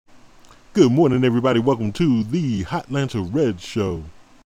Good morning, everybody. Welcome to the Hotlanta Red Show.